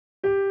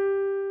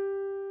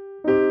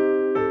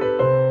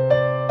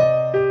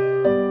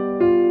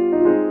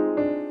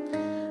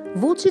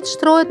Vuçiç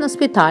shtrohet në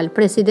spital,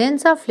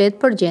 presidenca flet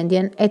për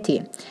gjendjen e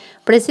tij.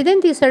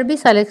 Presidenti i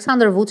Serbisë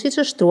Aleksandar Vuçiç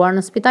është shtruar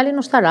në spitalin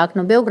ushtarak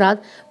në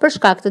Beograd për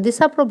shkak të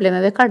disa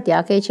problemeve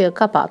kardiake që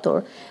ka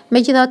patur.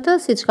 Megjithatë,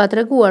 siç ka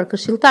treguar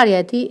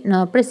këshilltarja e tij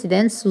në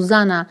presidencë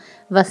Suzana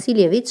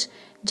Vasiljević,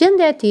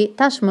 gjendja e tij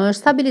tashmë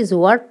është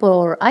stabilizuar,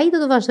 por ai do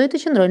të vazhdojë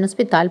të qëndrojë në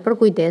spital për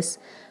kujdes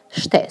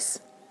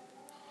shtesë.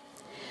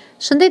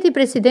 Shëndeti i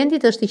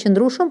presidentit është i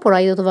qëndrueshëm, por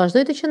ai do të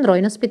vazhdojë të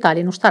qëndrojë në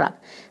spitalin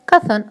ushtarak, ka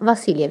thënë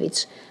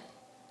Vasiljević.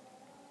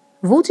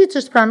 Vuçić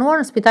është pranuar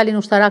në spitalin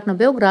ushtarak në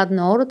Beograd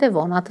në orët e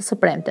vona të së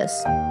premtes.